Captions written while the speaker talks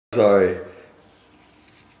Sorry.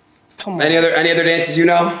 Come on. Any other dances you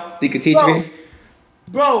know that you could teach me?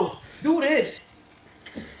 Bro, do this.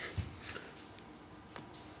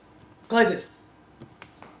 Go like this.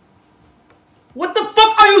 What the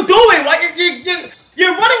fuck are you doing? Like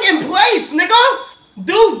you're running in place, nigga.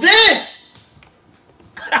 Do this.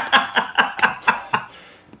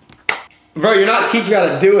 Bro, you're not teaching me how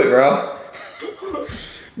to do it, bro.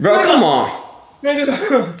 Bro, nigga, come on.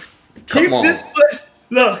 Nigga, keep this foot.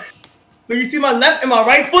 Look, you see my left and my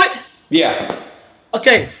right foot? Yeah.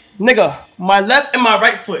 Okay, nigga, my left and my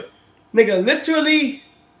right foot. Nigga, literally,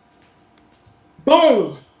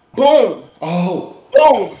 boom, boom. Oh.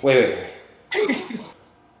 Boom. Wait.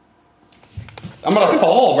 I'm gonna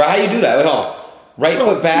fall, bro. How do you do that? Wait, hold on. Right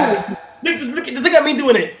foot back. Look at me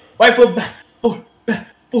doing it. Right foot back, forward, back,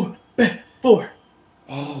 forward, back, forward.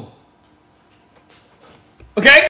 Oh. Okay?